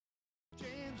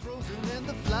frozen and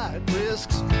the flight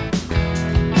risks.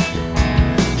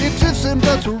 If drifts and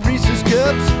butts were Reese's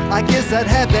cups, I guess I'd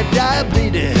have that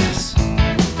diabetes.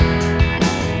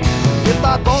 If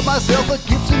I bought myself a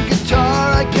Gibson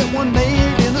guitar, I'd get one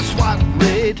made in a swap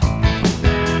rate.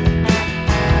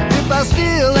 If I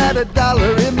still had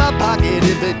 $1 in my pocket,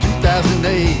 it'd be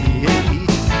 2008.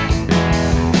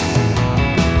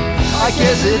 I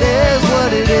guess it is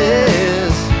what it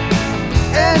is,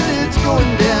 and it's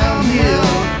going downhill.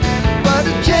 But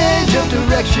a change of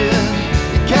direction,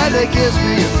 it kinda gives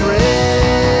me a thrill.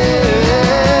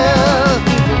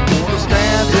 Wanna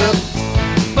stand up,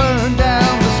 burn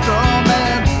down the straw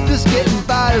man. This getting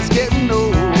by is getting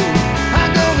old.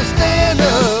 I'm gonna stand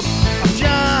up. I'm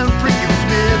John freaking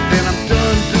Smith, and I'm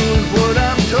done doing what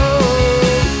I'm told.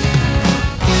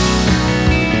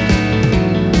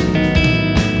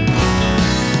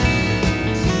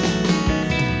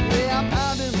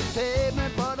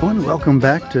 Welcome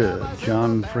back to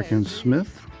John Frickin'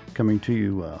 Smith, coming to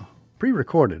you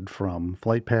pre-recorded from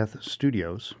Flight Path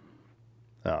Studios.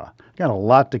 Got a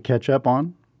lot to catch up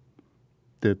on.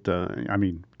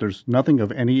 There's nothing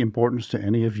of any importance to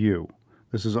any of you.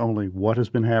 This is only what has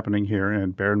been happening here,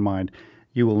 and bear in mind,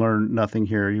 you will learn nothing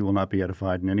here. You will not be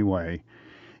edified in any way.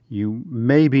 You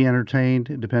may be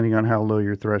entertained, depending on how low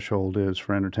your threshold is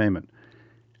for entertainment.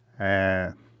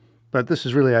 But this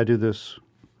is really, I do this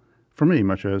for me,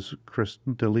 much as Chris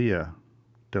D'Elia,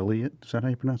 is that how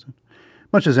you pronounce it?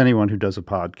 Much as anyone who does a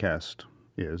podcast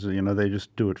is, they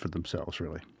just do it for themselves,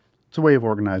 really. It's a way of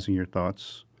organizing your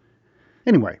thoughts.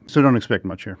 Anyway, so don't expect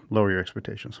much here. Lower your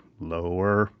expectations.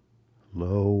 Lower.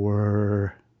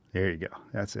 There you go.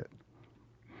 That's it.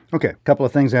 Okay, a couple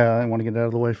of things I want to get out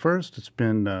of the way first. It's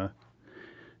been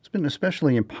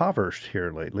especially impoverished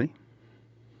here lately.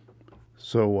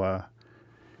 So,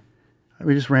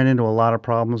 we just ran into a lot of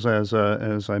problems, as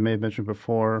I may have mentioned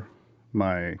before.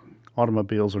 My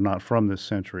automobiles are not from this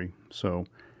century, so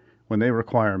when they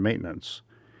require maintenance,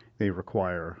 they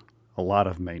require a lot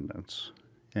of maintenance.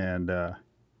 And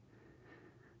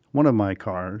one of my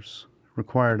cars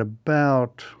required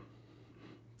about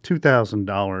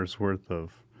 $2,000 worth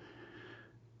of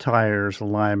tires,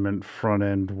 alignment,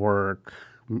 front-end work.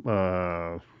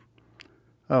 New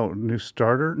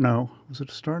starter? No. Was it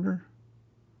a starter?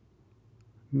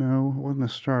 No, it wasn't a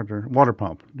starter. Water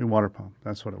pump. New water pump.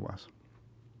 That's what it was.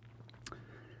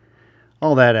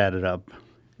 All that added up.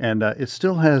 And it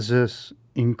still has this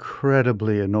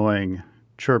incredibly annoying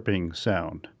chirping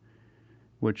sound,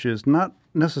 which is not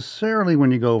necessarily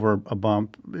when you go over a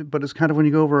bump, but it's kind of when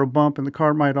you go over a bump and the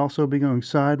car might also be going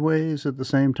sideways at the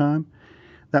same time.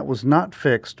 That was not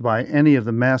fixed by any of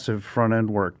the massive front-end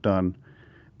work done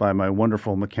by my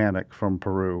wonderful mechanic from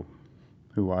Peru,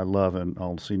 who I love, and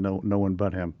I'll see no one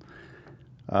but him.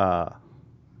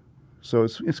 So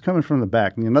it's coming from the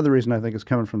back. And another reason I think it's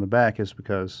coming from the back is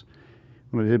because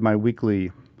when I did my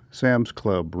weekly Sam's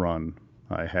Club run,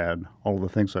 I had all the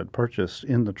things I'd purchased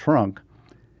in the trunk.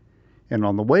 And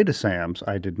on the way to Sam's,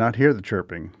 I did not hear the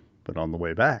chirping, but on the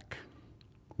way back,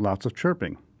 lots of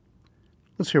chirping.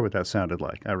 Let's hear what that sounded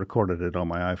like. I recorded it on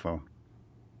my iPhone.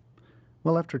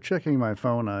 Well, after checking my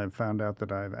phone, I found out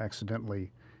that I've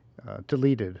accidentally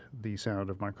deleted the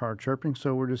sound of my car chirping,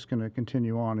 so we're just going to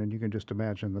continue on, and you can just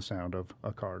imagine the sound of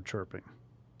a car chirping.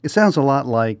 It sounds a lot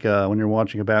like when you're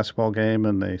watching a basketball game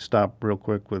and they stop real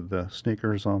quick with the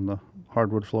sneakers on the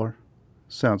hardwood floor.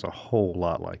 Sounds a whole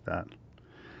lot like that.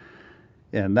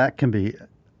 And that can be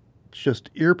just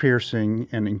ear-piercing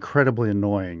and incredibly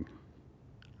annoying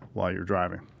while you're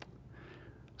driving.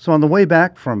 So on the way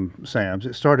back from Sam's,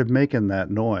 it started making that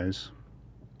noise.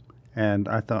 And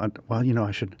I thought, well,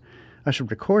 I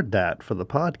should record that for the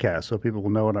podcast so people will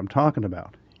know what I'm talking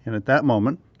about. And at that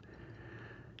moment,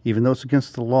 even though it's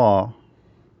against the law,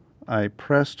 I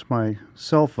pressed my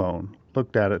cell phone,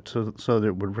 looked at it so that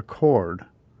it would record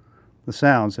the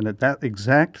sounds. And at that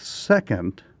exact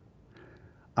second,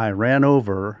 I ran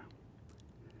over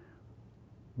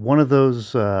one of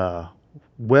those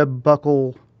web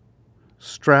buckle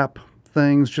strap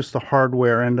things, just the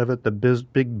hardware end of it, the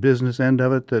big business end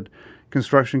of it that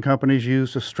construction companies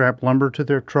use to strap lumber to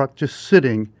their truck, just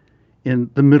sitting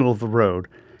in the middle of the road.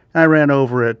 And I ran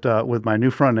over it with my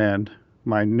new front end,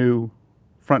 my new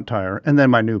front tire, and then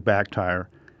my new back tire,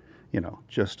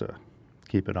 just to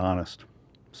keep it honest.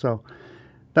 So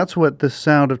that's what this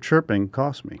sound of chirping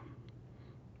cost me.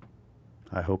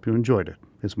 I hope you enjoyed it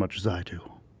as much as I do.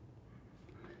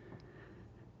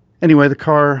 Anyway, the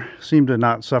car seemed to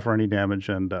not suffer any damage,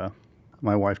 and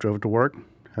my wife drove it to work.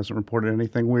 Hasn't reported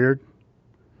anything weird.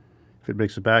 If it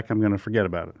makes it back, I'm going to forget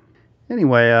about it.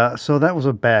 Anyway, so that was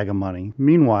a bag of money.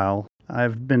 Meanwhile,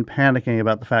 I've been panicking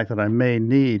about the fact that I may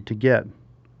need to get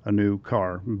a new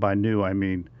car. By new, I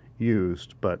mean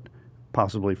used, but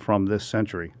possibly from this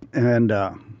century. And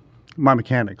my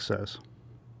mechanic says,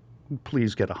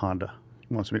 please get a Honda.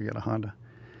 He wants me to get a Honda.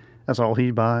 That's all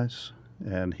he buys,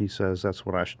 and he says that's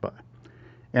what I should buy.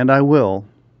 And I will,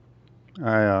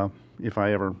 if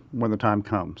I ever, when the time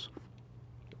comes.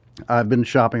 I've been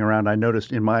shopping around. I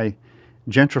noticed in my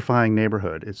gentrifying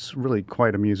neighborhood, it's really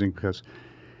quite amusing because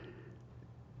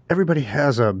everybody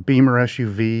has a Beamer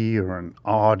SUV or an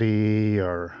Audi,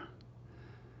 or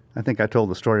I think I told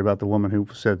the story about the woman who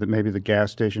said that maybe the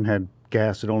gas station had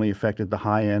gas that only affected the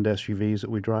high-end SUVs that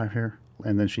we drive here,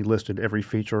 and then she listed every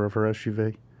feature of her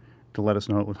SUV to let us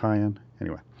know it was high-end.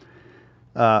 Anyway,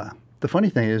 the funny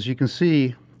thing is you can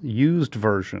see used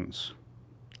versions,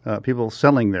 people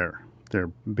selling their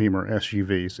Beamer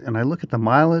SUVs, and I look at the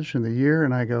mileage and the year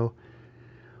and I go,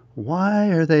 why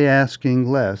are they asking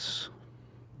less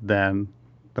than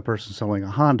the person selling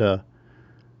a Honda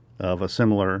of a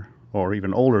similar or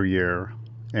even older year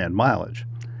and mileage?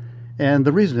 And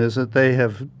the reason is that they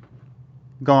have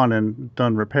gone and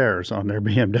done repairs on their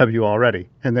BMW already,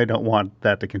 and they don't want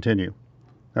that to continue.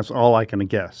 That's all I can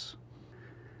guess.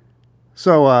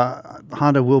 So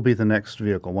Honda will be the next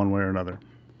vehicle, one way or another.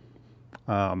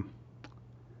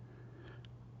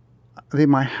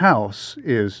 My house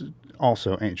is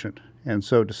also ancient and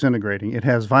so disintegrating. It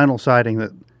has vinyl siding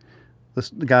that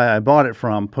the guy I bought it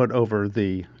from put over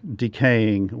the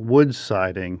decaying wood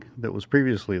siding that was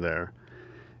previously there.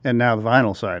 And now the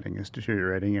vinyl siding is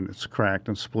deteriorating and it's cracked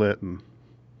and split, and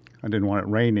I didn't want it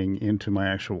raining into my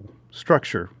actual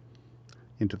structure,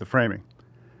 into the framing.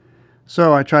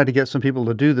 So I tried to get some people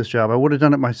to do this job. I would have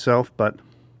done it myself, but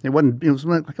it was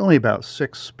like only about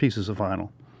 6 pieces of vinyl.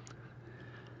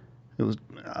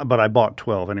 But I bought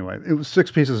 12 anyway. It was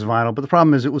 6 pieces of vinyl, but the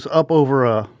problem is it was up over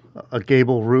a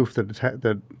gable roof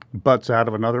that butts out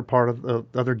of another part of the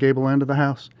other gable end of the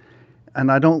house.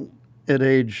 And I don't, at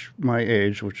my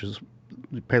age, which is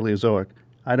Paleozoic,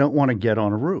 I don't want to get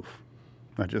on a roof.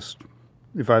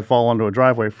 If I fall onto a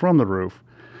driveway from the roof,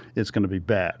 it's going to be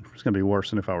bad. It's going to be worse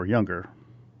than if I were younger.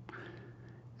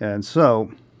 And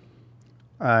so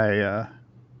I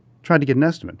tried to get an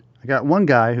estimate. I got one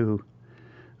guy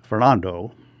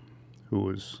Fernando, who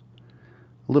was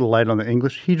a little light on the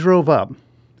English, he drove up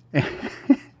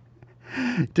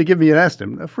to give me an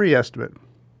estimate, a free estimate.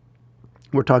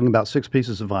 We're talking about 6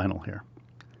 pieces of vinyl here.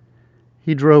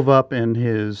 He drove up in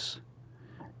his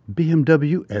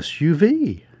BMW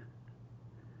SUV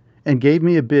and gave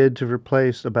me a bid to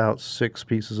replace about 6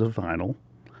 pieces of vinyl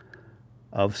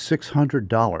of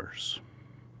 $600.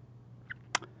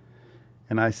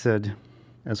 And I said,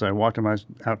 as I walked him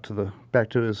back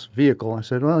to his vehicle, I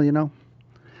said, well,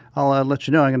 I'll let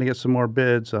you know I'm going to get some more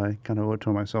bids. I kind of owe it to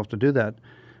myself to do that.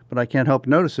 But I can't help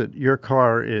notice it. Your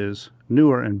car is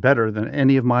newer and better than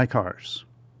any of my cars.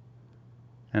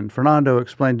 And Fernando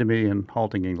explained to me in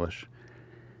halting English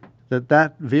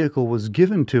that vehicle was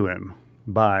given to him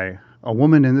by a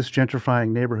woman in this gentrifying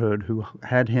neighborhood who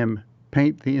had him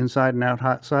paint the inside and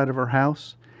outside of her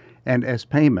house, and as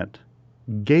payment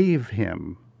gave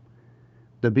him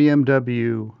the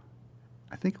BMW,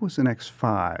 I think it was an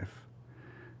X5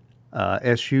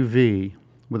 SUV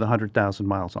with 100,000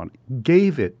 miles on it.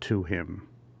 Gave it to him.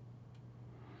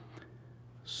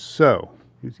 So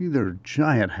it's either a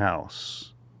giant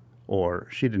house, or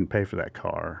she didn't pay for that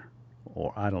car,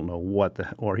 or I don't know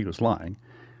or he was lying.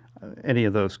 Any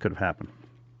of those could have happened.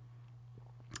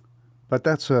 But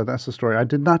that's the story. I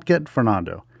did not get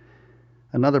Fernando.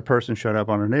 Another person showed up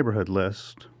on our neighborhood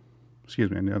list.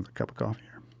 Excuse me, another cup of coffee here.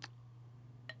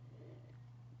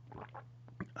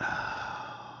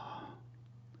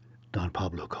 Don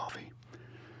Pablo coffee.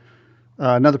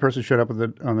 Another person showed up on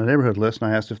the neighborhood list,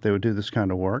 and I asked if they would do this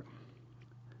kind of work.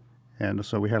 And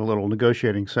so we had a little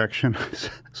negotiating session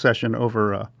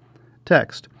over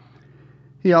text.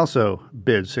 He also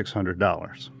bid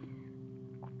 $600,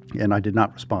 and I did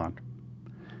not respond.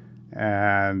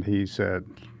 And he said,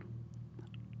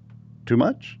 too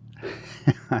much?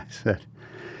 I said,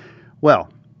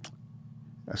 well,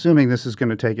 assuming this is going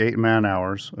to take 8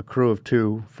 man-hours, a crew of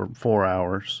 2 for 4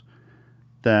 hours,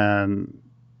 then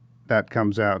that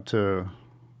comes out to,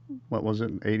 what was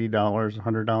it, $80,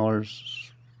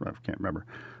 $100? I can't remember.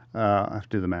 I have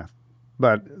to do the math.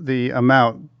 But the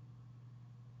amount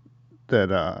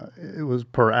that it was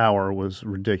per hour was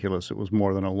ridiculous. It was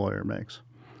more than a lawyer makes.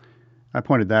 I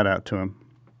pointed that out to him,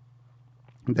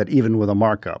 that even with a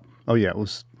markup, I think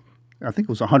it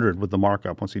was 100 with the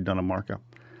markup once he'd done a markup.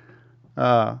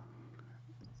 And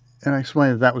I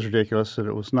explained that was ridiculous, that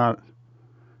it was not,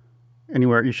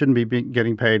 anywhere. You shouldn't be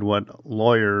getting paid what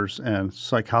lawyers and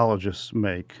psychologists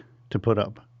make to put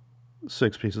up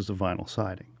 6 pieces of vinyl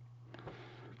siding.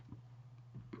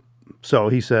 So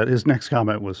he said, his next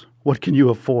comment was, "What can you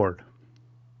afford?"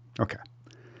 Okay.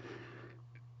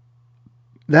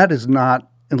 That is not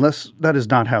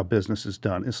how business is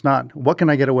done. It's not what can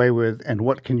I get away with and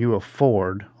what can you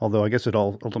afford, although I guess it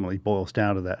all ultimately boils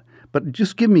down to that. But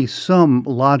just give me some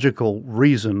logical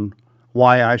reason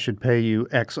why I should pay you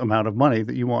X amount of money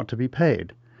that you want to be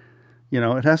paid.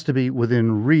 It has to be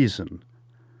within reason.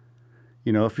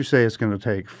 If you say it's going to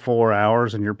take 4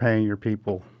 hours and you're paying your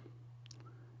people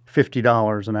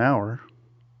 $50 an hour,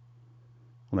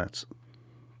 well, that's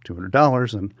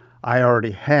 $200, and I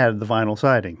already had the vinyl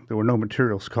siding. There were no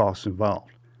materials costs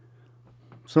involved.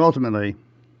 So ultimately,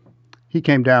 he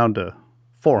came down to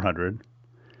 $400,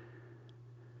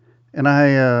 and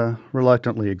I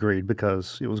reluctantly agreed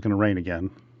because it was going to rain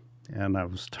again, and I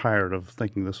was tired of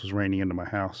thinking this was raining into my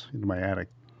house, into my attic.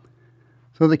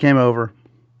 So they came over,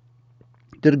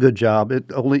 did a good job.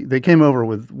 They came over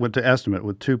with to estimate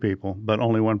with 2 people, but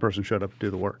only one person showed up to do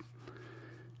the work.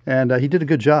 And he did a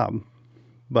good job,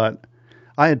 but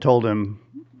I had told him,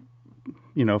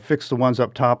 fix the ones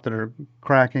up top that are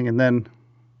cracking, and then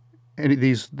any of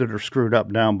these that are screwed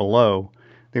up down below,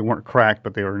 they weren't cracked,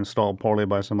 but they were installed poorly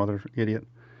by some other idiot.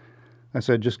 I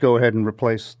said, just go ahead and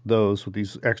replace those with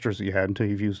these extras that you had until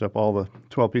you've used up all the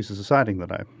 12 pieces of siding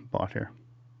that I bought here.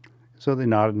 So they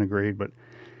nodded and agreed, but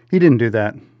he didn't do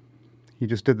that. He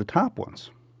just did the top ones.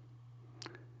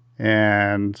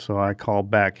 And so I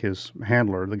called back his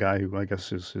handler, the guy who I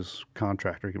guess is his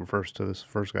contractor. He refers to this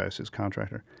first guy as his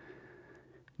contractor.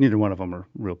 Neither one of them are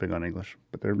real big on English,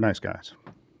 but they're nice guys.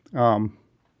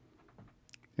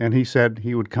 And he said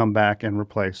he would come back and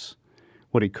replace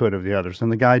what he could of the others.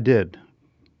 And the guy did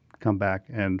come back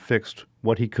and fixed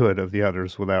what he could of the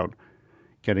others without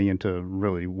getting into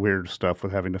really weird stuff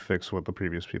with having to fix what the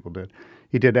previous people did.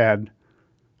 He did add,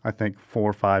 I think, 4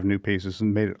 or 5 new pieces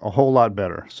and made it a whole lot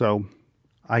better. So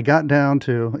I got down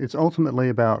to, it's ultimately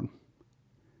about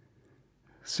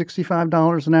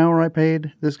 $65 an hour I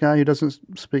paid this guy who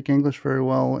doesn't speak English very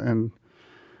well and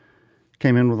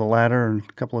came in with a ladder and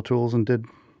a couple of tools and did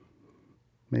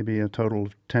maybe a total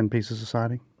of 10 pieces of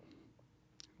siding.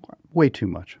 Way too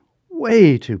much.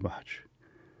 Way too much.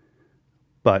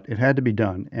 But it had to be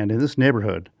done. And in this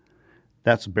neighborhood,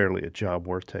 that's barely a job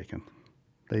worth taking.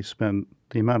 They spend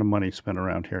the amount of money spent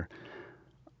around here.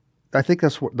 I think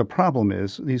that's what the problem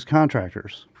is. These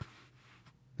contractors,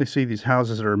 they see these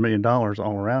houses that are $1 million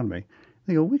all around me.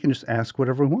 They go, we can just ask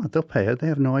whatever we want. They'll pay it. They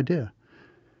have no idea.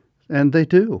 And they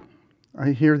do.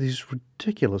 I hear these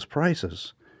ridiculous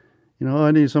prices.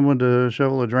 I need someone to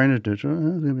shovel a drainage ditch. It's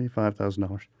going to be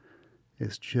 $5,000.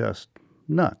 It's just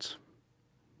nuts.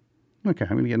 Okay,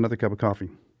 I'm going to get another cup of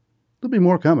coffee. There'll be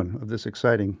more coming of this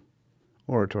exciting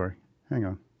oratory. Hang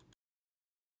on.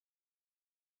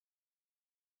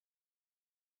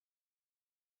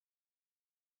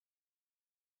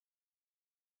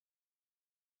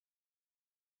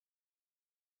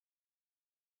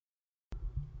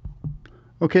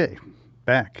 Okay,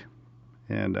 back.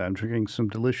 And I'm drinking some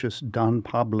delicious Don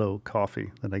Pablo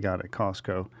coffee that I got at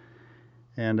Costco.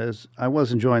 And as I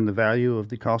was enjoying the value of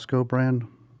the Costco brand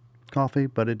coffee,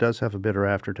 but it does have a bitter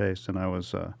aftertaste, and I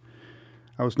was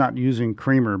not using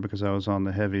creamer because I was on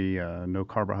the heavy no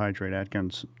carbohydrate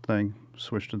Atkins thing.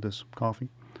 Switched to this coffee.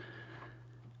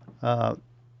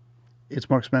 It's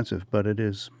more expensive, but it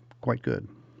is quite good.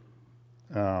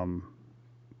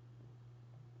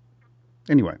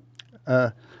 Anyway,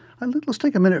 let's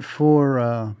take a minute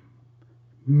for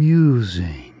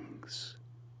musings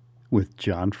with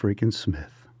John freaking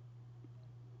Smith.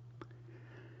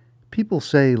 People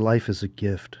say life is a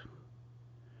gift,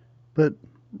 but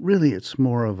really it's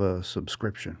more of a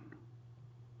subscription.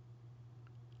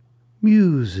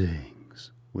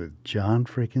 Musings with John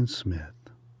freaking Smith.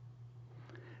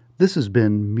 This has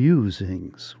been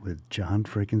Musings with John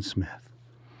freaking Smith.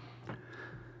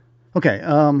 Okay,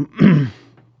 oh,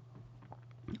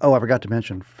 I forgot to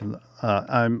mention,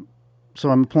 I'm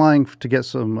applying to get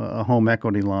some home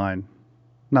equity line,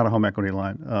 not a home equity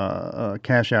line, a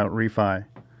cash out refi,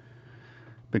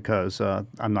 because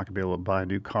I'm not going to be able to buy a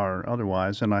new car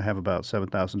otherwise, and I have about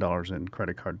 $7,000 in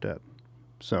credit card debt.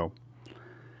 So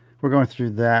we're going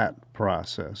through that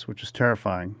process, which is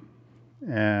terrifying.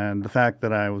 And the fact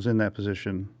that I was in that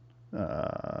position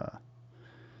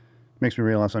makes me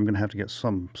realize I'm going to have to get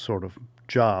some sort of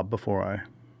job before I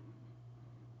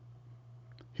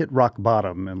hit rock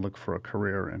bottom and look for a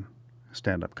career in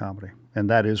stand-up comedy. And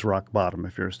that is rock bottom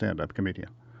if you're a stand-up comedian.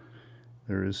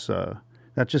 There is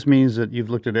that That just means that you've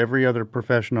looked at every other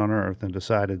profession on earth and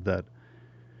decided that,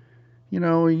 you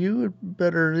would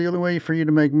better, the only way for you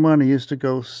to make money is to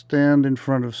go stand in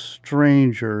front of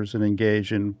strangers and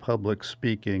engage in public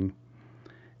speaking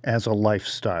as a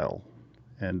lifestyle.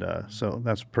 And so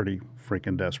that's pretty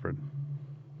freaking desperate.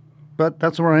 But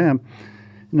that's where I am.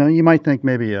 You might think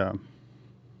maybe a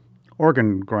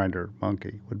organ grinder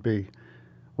monkey would be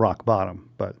rock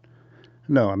bottom, but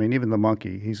no, I mean, even the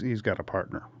monkey, he's got a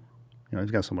partner. He's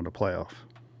got someone to play off.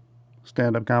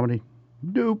 Stand-up comedy?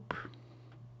 Nope.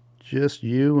 Just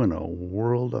you in a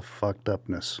world of fucked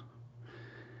upness.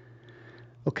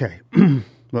 Okay.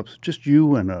 Whoops. Just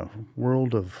you in a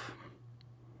world of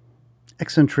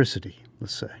eccentricity,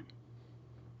 let's say.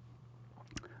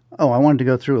 Oh, I wanted to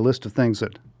go through a list of things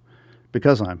that,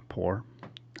 because I'm poor,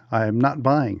 I am not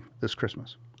buying this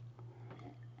Christmas.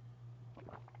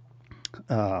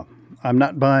 I'm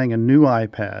not buying a new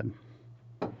iPad,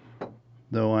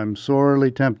 though I'm sorely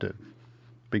tempted,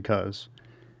 because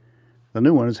the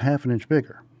new one is half an inch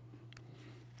bigger.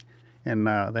 And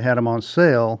they had them on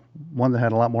sale, one that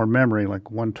had a lot more memory,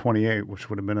 like 128, which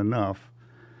would have been enough.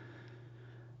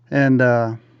 And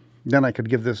then I could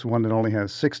give this one that only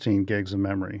has 16 gigs of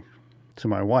memory to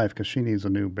my wife, because she needs a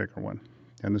new, bigger one.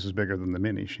 And this is bigger than the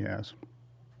mini she has.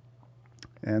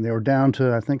 And they were down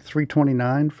to, I think,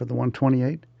 $329 for the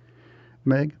 128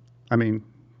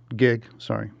 gig,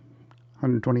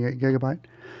 128 gigabyte.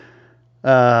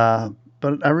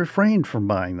 But I refrained from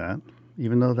buying that,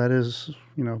 even though that is,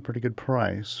 a pretty good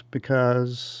price,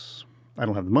 because I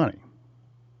don't have the money.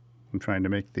 I'm trying to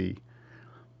make the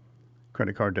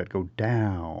credit card debt go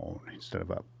down instead of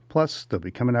up. Plus, they'll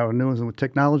be coming out with new ones with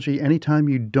technology. Anytime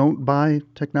you don't buy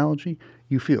technology,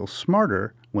 you feel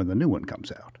smarter when the new one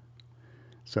comes out.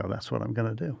 So that's what I'm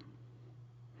going to do.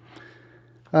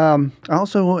 That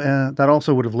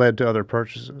also would have led to other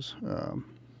purchases,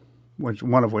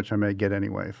 one of which I may get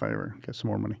anyway if I ever get some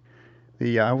more money.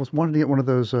 I wanted to get one of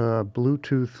those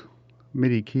Bluetooth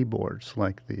MIDI keyboards,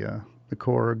 like the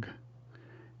Korg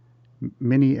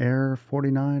Mini Air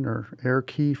 49 or Air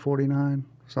Key 49,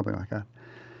 something like that.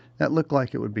 That looked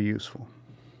like it would be useful.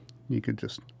 You could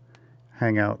just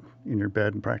hang out in your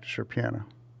bed and practice your piano.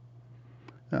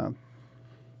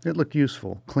 It looked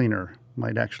useful, cleaner.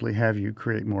 Might actually have you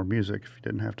create more music if you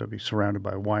didn't have to be surrounded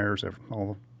by wires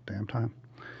all the damn time.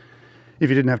 If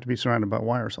you didn't have to be surrounded by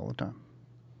wires all the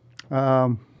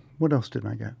time. What else did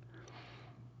I get?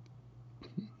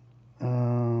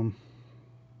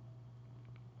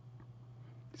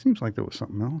 Seems like there was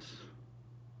something else.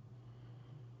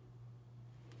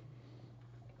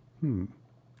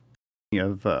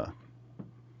 Of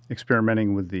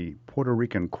experimenting with the Puerto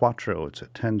Rican Cuatro. It's a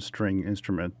 10-string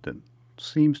instrument that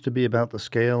seems to be about the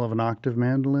scale of an octave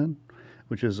mandolin,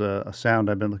 which is a sound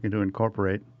I've been looking to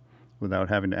incorporate without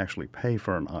having to actually pay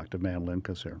for an octave mandolin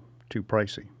because they're too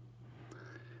pricey.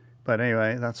 But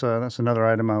anyway, that's another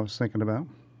item I was thinking about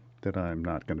that I'm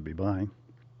not going to be buying.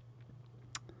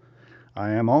 I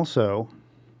am also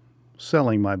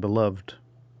selling my beloved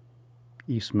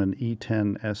Eastman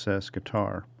E10 SS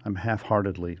guitar. I'm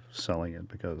half-heartedly selling it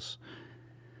because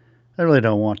I really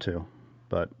don't want to,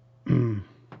 but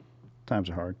times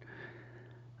are hard.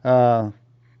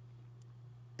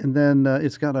 And then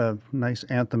it's got a nice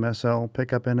Anthem SL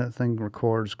pickup in it. Thing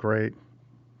records great,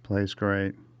 plays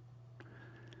great.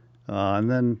 And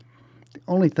then the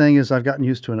only thing is I've gotten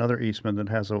used to another Eastman that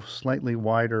has a slightly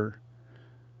wider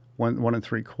 1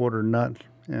 3/4 nut,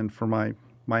 and for my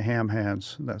ham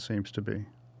hands, that seems to be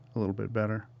a little bit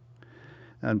better.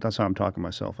 And that's how I'm talking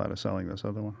myself out of selling this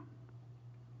other one.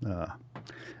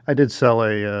 I did sell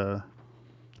a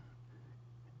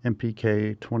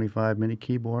MPK 25 mini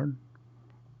keyboard.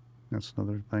 That's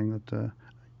another thing that I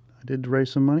did to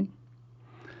raise some money.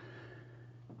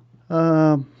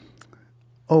 Oh,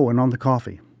 and on the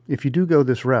coffee. If you do go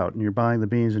this route and you're buying the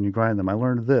beans and you grind them, I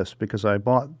learned this because I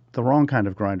bought the wrong kind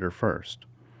of grinder first.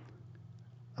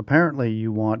 Apparently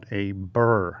you want a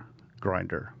burr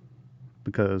grinder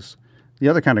because the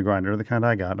other kind of grinder, the kind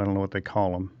I got, I don't know what they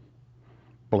call them,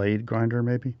 blade grinder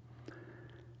maybe,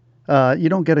 you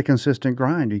don't get a consistent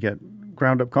grind. You get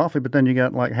ground up coffee, but then you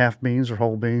get like half beans or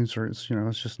whole beans, or it's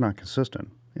just not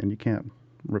consistent, and you can't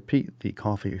repeat the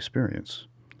coffee experience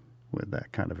with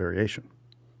that kind of variation.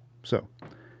 So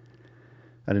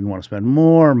I didn't want to spend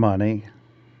more money,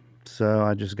 so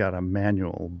I just got a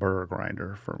manual burr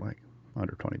grinder for like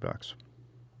under $20.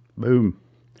 Boom.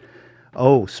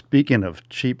 Oh, speaking of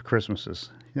cheap Christmases,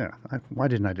 why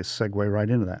didn't I just segue right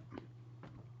into that?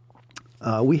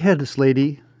 We had this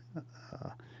lady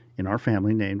in our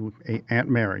family named Aunt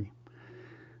Mary,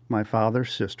 my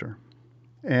father's sister,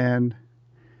 and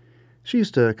she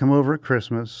used to come over at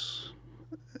Christmas,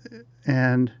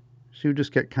 and she would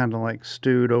just get kind of like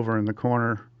stewed over in the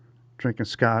corner, drinking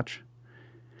scotch.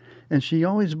 And she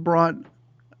always brought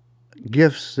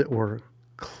gifts that were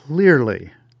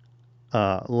clearly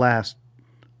last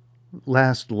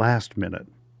minute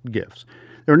gifts.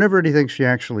 There were never anything she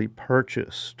actually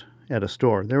purchased at a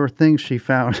store. There were things she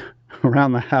found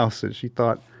around the house that she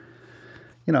thought,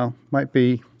 might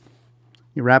be,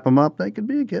 you wrap them up, they could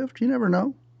be a gift. You never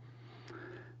know.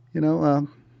 I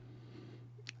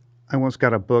once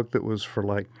got a book that was for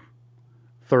like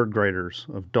third graders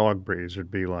of dog breeds.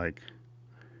 It'd be like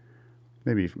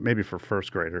maybe for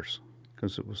first graders,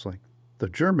 because it was like, the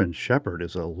German Shepherd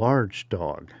is a large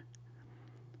dog.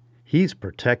 He's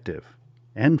protective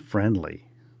and friendly.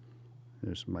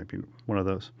 This might be one of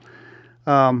those.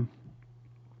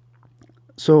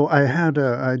 So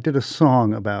I did a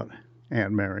song about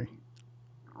Aunt Mary,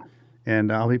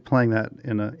 and I'll be playing that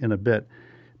in a bit.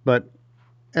 But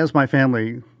as my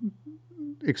family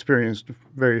experienced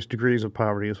various degrees of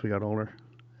poverty as we got older,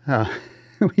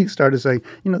 we started saying,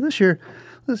 this year,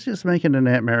 let's just make it an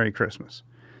Aunt Mary Christmas.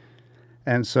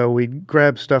 And so we'd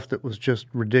grab stuff that was just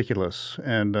ridiculous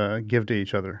and give to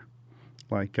each other,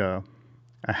 like a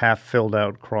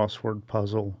half-filled-out crossword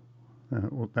puzzle.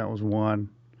 That was one.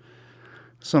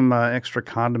 Some extra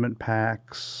condiment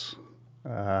packs,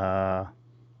 last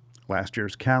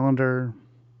year's calendar,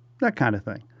 that kind of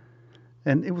thing.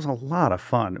 And it was a lot of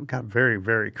fun. It got very,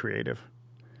 very creative.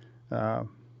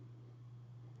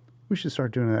 We should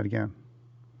start doing that again.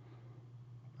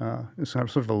 It's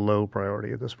sort of a low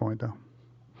priority at this point, though.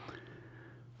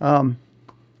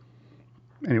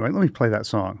 Anyway, let me play that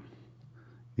song,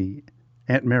 the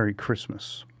Aunt Mary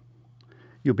Christmas.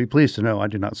 You'll be pleased to know I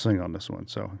do not sing on this one,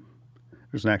 so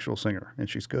there's an actual singer, and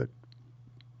she's good.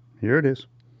 Here it is.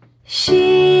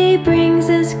 She brings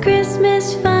us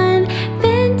Christmas fun,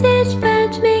 vintage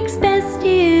fudge makes best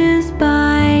used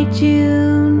by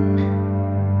June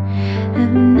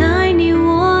of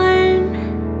 91.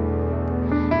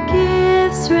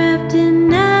 Gifts wrapped in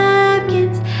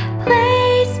napkins,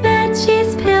 place that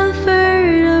she's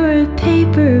pilfered, or a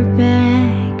paper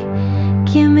bag.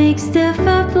 Can't make stuff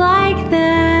up like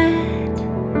that.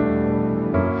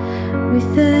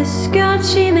 With a scotch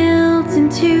she melts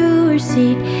into her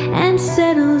seat and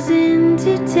settles in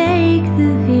to take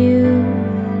the view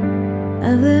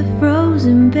of the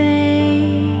frozen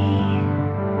bay.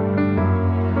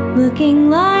 Looking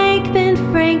like Ben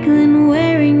Franklin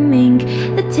wearing mink,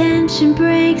 the tension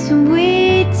breaks when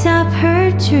we top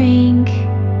her drink.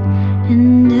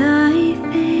 And I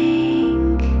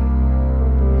think,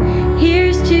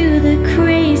 here's to the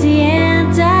crazy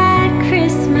aunt at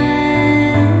Christmas.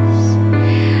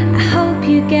 I hope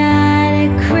you got a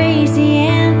crazy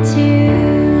aunt too.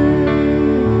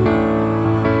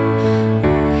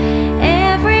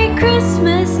 Every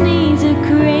Christmas needs a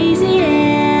crazy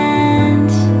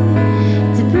aunt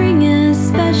to bring a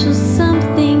special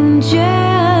something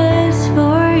just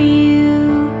for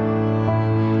you.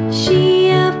 She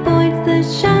avoids the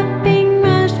shopping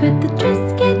rush with the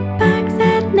Triscuit box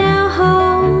that now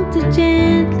holds a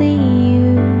gently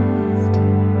used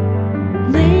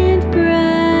lint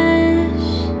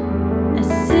brush. A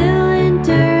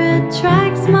cylinder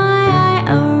attracts my eye,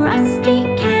 a rusty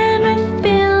can with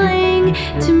filling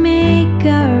to make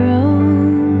our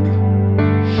own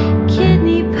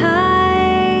kidney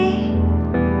pie.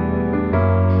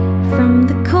 From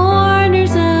the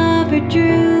corners of her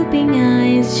drooping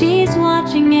eyes, she's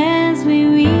watching as we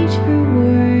reach for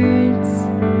words,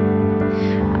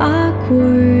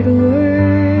 awkward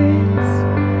words.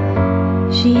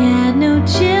 She had no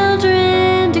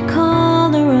children to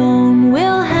call her own.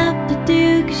 We'll have to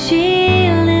do 'cause she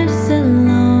lives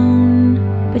alone.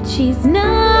 But she's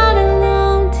not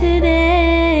alone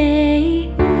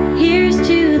today. Here's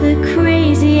to the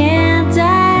crazy aunt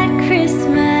at Christmas.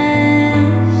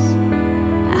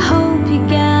 I hope you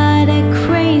got a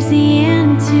crazy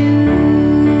aunt too.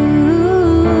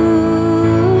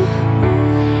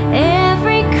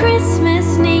 Every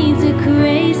Christmas needs a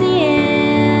crazy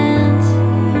aunt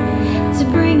to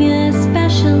bring a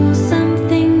special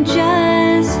something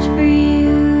just for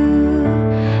you,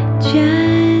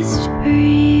 just for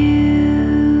you.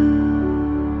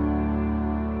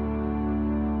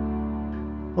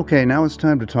 Okay, now it's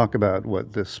time to talk about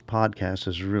what this podcast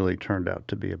has really turned out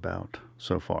to be about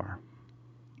so far.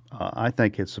 I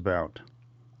think it's about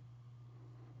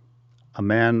a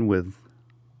man with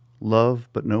love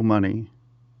but no money,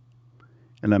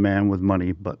 and a man with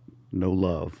money but no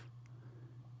love,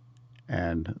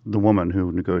 and the woman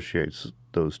who negotiates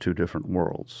those two different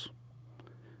worlds.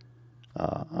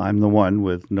 I'm the one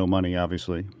with no money,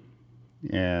 obviously,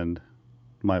 and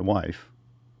my wife,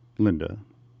 Linda,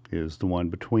 is the one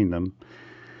between them.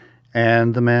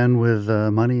 And the man with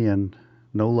money and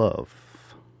no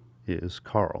love is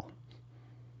Carl.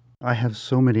 I have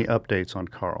so many updates on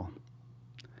Carl.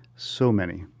 So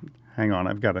many. Hang on,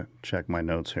 I've got to check my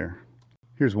notes here.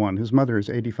 Here's one. His mother is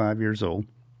 85 years old.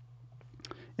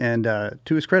 And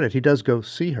to his credit, he does go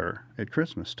see her at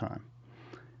Christmas time.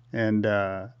 And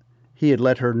he had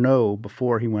let her know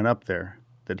before he went up there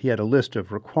that he had a list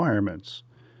of requirements,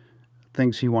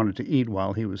 things he wanted to eat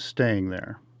while he was staying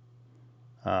there.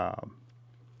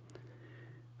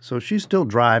 So she's still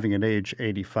driving at age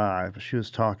 85. She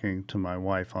was talking to my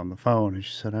wife on the phone, and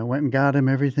she said, I went and got him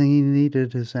everything he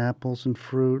needed, his apples and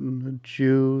fruit and the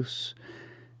juice.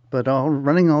 But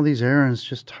running all these errands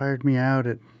just tired me out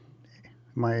at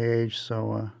my age.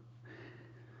 So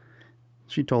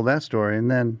she told that story. And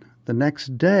then the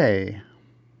next day,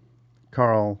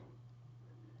 Carl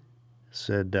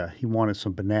said he wanted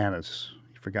some bananas.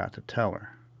 He forgot to tell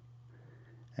her.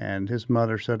 And his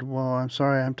mother said, well, I'm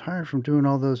sorry, I'm tired from doing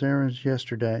all those errands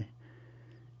yesterday.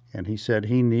 And he said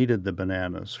he needed the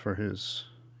bananas for his,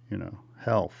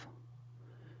 health.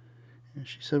 And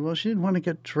she said, well, she didn't want to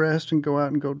get dressed and go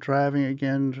out and go driving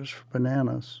again just for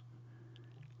bananas.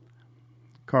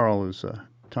 Carl is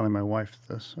telling my wife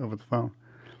this over the phone.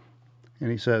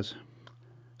 And he says,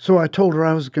 so I told her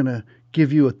I was going to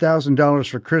give you $1,000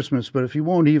 for Christmas, but if you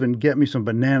won't even get me some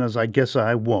bananas, I guess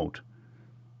I won't.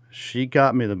 She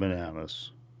got me the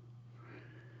bananas.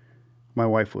 My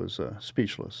wife was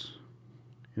speechless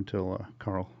until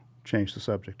Carl changed the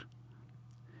subject.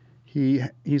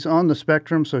 He's on the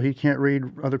spectrum, so he can't read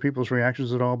other people's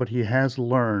reactions at all, but he has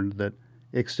learned that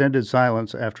extended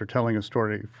silence after telling a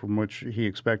story from which he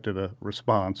expected a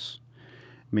response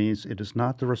means it is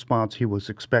not the response he was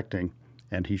expecting,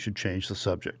 and he should change the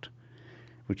subject,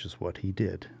 which is what he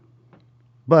did.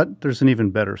 But there's an even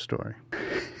better story.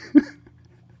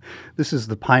 This is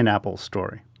the pineapple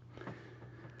story.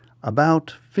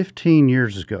 About 15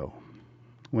 years ago,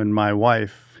 when my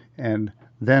wife and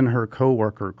then her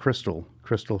co-worker, Crystal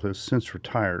has since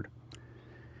retired,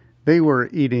 they were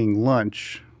eating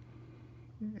lunch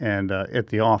and at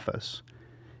the office.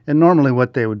 And normally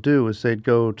what they would do is they'd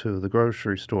go to the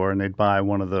grocery store and they'd buy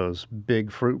one of those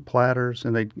big fruit platters,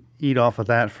 and they'd eat off of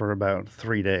that for about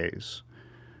 3 days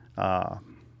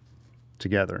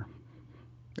together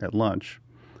at lunch.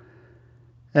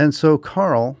 And so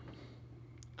Carl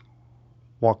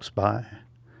walks by,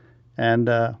 and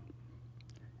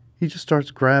he just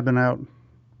starts grabbing out,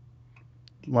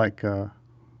 like, the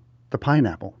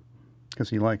pineapple,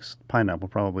 because he likes pineapple,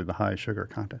 probably the high sugar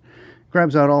content.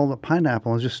 Grabs out all the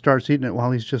pineapple and just starts eating it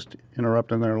while he's just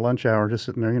interrupting their lunch hour, just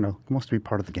sitting there, wants to be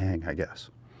part of the gang, I guess.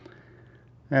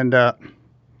 And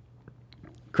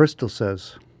Crystal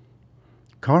says,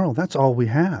 Carl, that's all we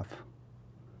have.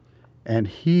 And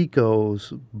he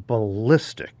goes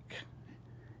ballistic.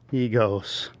 He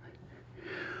goes,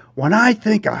 when I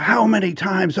think of how many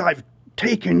times I've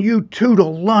taken you two to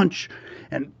lunch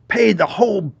and paid the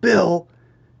whole bill,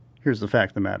 here's the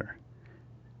fact of the matter.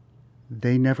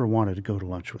 They never wanted to go to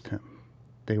lunch with him.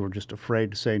 They were just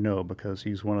afraid to say no because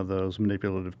he's one of those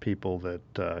manipulative people that,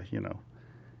 if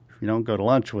you don't go to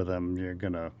lunch with him, you're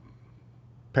going to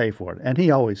pay for it. And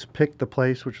he always picked the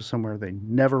place, which was somewhere they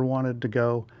never wanted to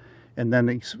go. And then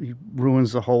he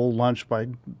ruins the whole lunch by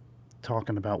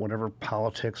talking about whatever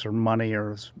politics or money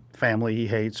or his family he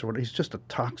hates or what. He's just a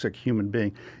toxic human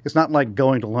being. It's not like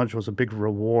going to lunch was a big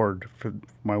reward for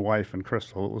my wife and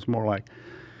Crystal. It was more like,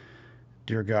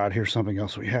 dear God, here's something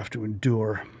else we have to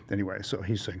endure. Anyway, so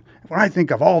he's saying, when I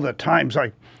think of all the times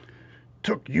I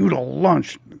took you to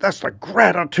lunch, that's the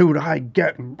gratitude I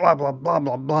get, and blah, blah, blah,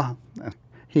 blah, blah.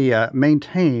 He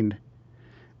maintained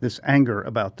this anger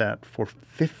about that for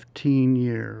 15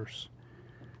 years.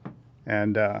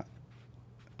 And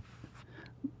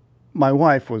my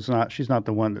wife she's not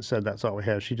the one that said that's all we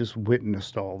have. She just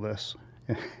witnessed all this.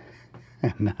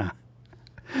 And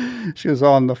she was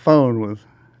on the phone with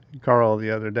Carl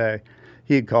the other day.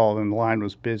 He had called and the line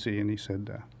was busy, and he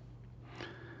said,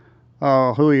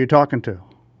 oh, who are you talking to?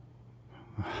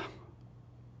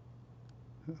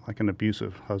 Like an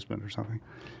abusive husband or something.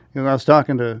 I was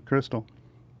talking to Crystal,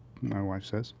 my wife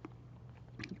says.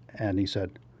 And he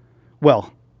said,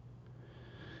 well,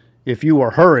 if you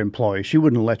were her employee, she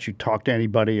wouldn't let you talk to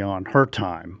anybody on her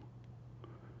time.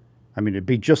 I mean, it'd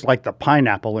be just like the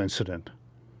pineapple incident.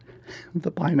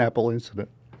 The pineapple incident.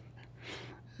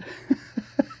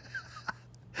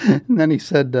 And then he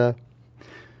said, of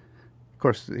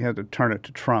course, he had to turn it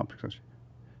to Trump because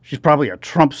she's probably a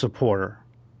Trump supporter.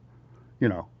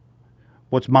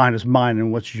 What's mine is mine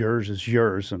and what's yours is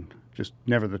yours. And just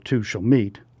never the two shall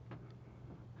meet.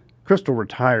 Crystal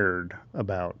retired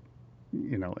about,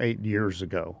 8 years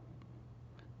ago,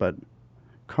 but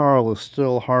Carl is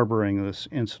still harboring this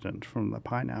incident from the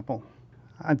pineapple.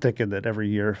 I'm thinking that every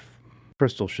year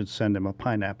Crystal should send him a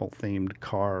pineapple-themed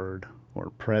card or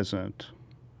present.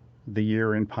 The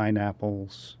year in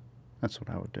pineapples. That's what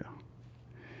I would do.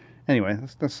 Anyway,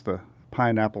 that's the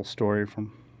pineapple story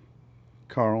from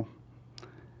Carl.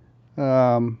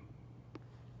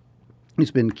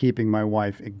 He's been keeping my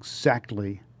wife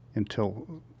exactly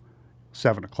until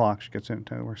 7 o'clock. She gets in,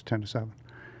 works 10 to 7.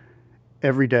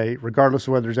 Every day, regardless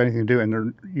of whether there's anything to do, and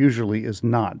there usually is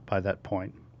not by that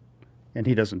point. And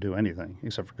he doesn't do anything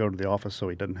except for go to the office so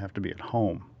he doesn't have to be at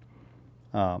home.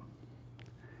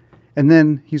 And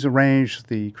then he's arranged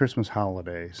the Christmas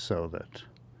holiday so that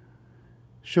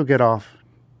she'll get off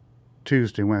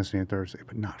Tuesday, Wednesday, and Thursday,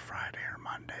 but not Friday or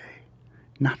Monday.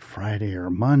 Not Friday or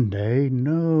Monday,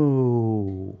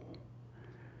 no.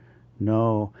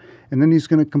 No. And then he's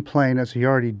going to complain, as he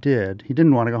already did. He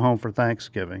didn't want to go home for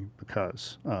Thanksgiving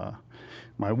because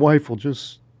my wife will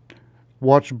just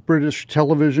watch British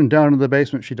television down in the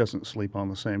basement. She doesn't sleep on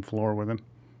the same floor with him.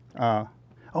 I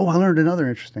learned another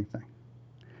interesting thing.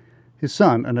 His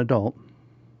son, an adult,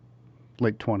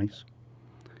 late 20s,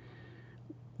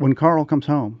 when Carl comes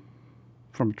home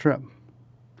from a trip,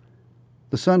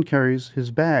 the son carries his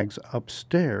bags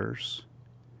upstairs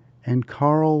and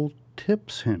Carl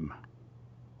tips him.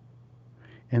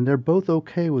 And they're both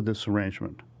okay with this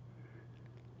arrangement.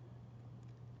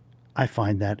 I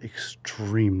find that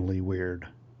extremely weird.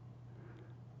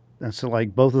 That's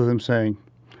like both of them saying,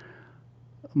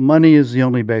 money is the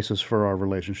only basis for our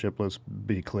relationship. Let's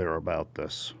be clear about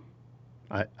this.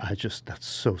 That's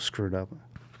so screwed up.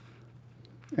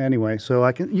 Anyway, so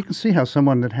you can see how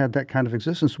someone that had that kind of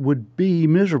existence would be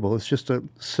miserable. It's just a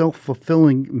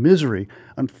self-fulfilling misery.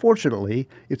 Unfortunately,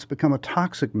 it's become a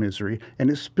toxic misery, and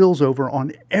it spills over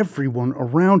on everyone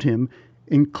around him,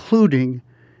 including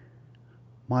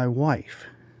my wife.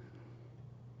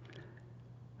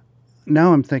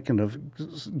 Now I'm thinking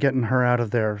of getting her out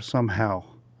of there somehow.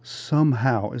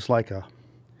 Somehow is like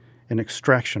an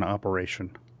extraction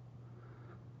operation.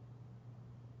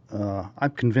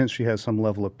 I'm convinced she has some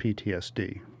level of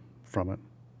PTSD from it.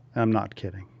 I'm not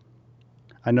kidding.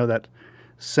 I know that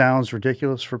sounds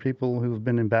ridiculous for people who've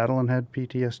been in battle and had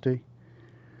PTSD.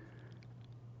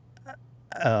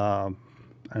 And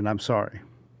I'm sorry.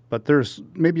 But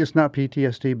maybe it's not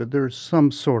PTSD, but there's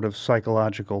some sort of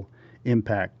psychological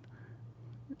impact.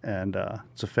 And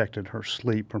it's affected her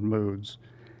sleep, her moods.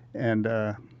 And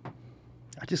I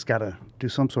just got to do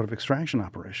some sort of extraction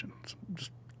operation.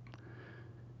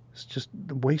 It's just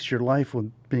waste your life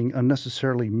with being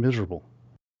unnecessarily miserable.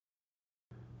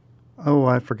 Oh,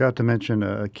 I forgot to mention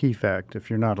a key fact. If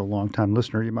you're not a long-time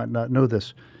listener, you might not know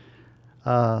this.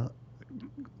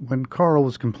 When Carl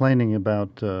was complaining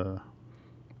about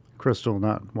Crystal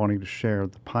not wanting to share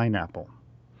the pineapple,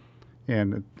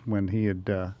 and when he had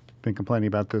been complaining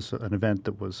about an event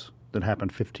that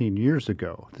happened 15 years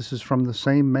ago, this is from the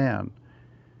same man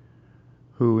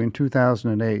who in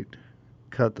 2008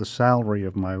 cut the salary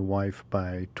of my wife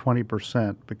by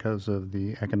 20% because of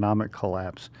the economic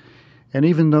collapse. And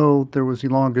even though there was the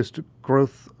longest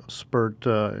growth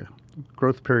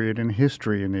period in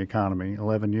history in the economy,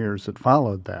 11 years that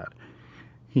followed that,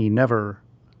 he never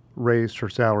raised her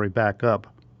salary back up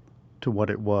to what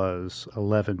it was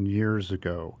 11 years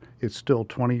ago. It's still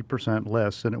 20%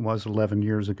 less than it was 11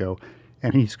 years ago.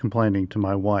 And he's complaining to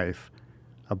my wife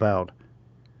about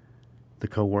the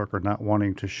coworker not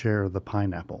wanting to share the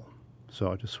pineapple.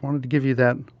 So I just wanted to give you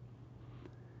that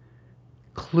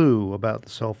clue about the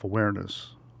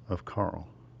self-awareness of Carl.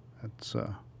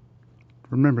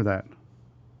 Remember that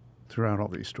throughout all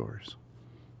these stories.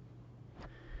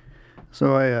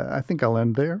 So I think I'll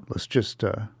end there. Let's just,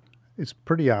 it's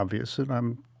pretty obvious that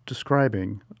I'm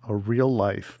describing a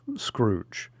real-life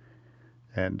Scrooge.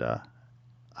 And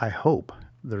I hope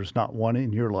there's not one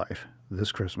in your life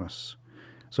this Christmas.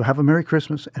 So have a Merry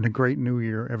Christmas and a great New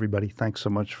Year, everybody. Thanks so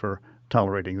much for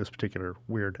tolerating this particular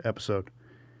weird episode.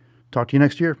 Talk to you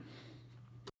next year.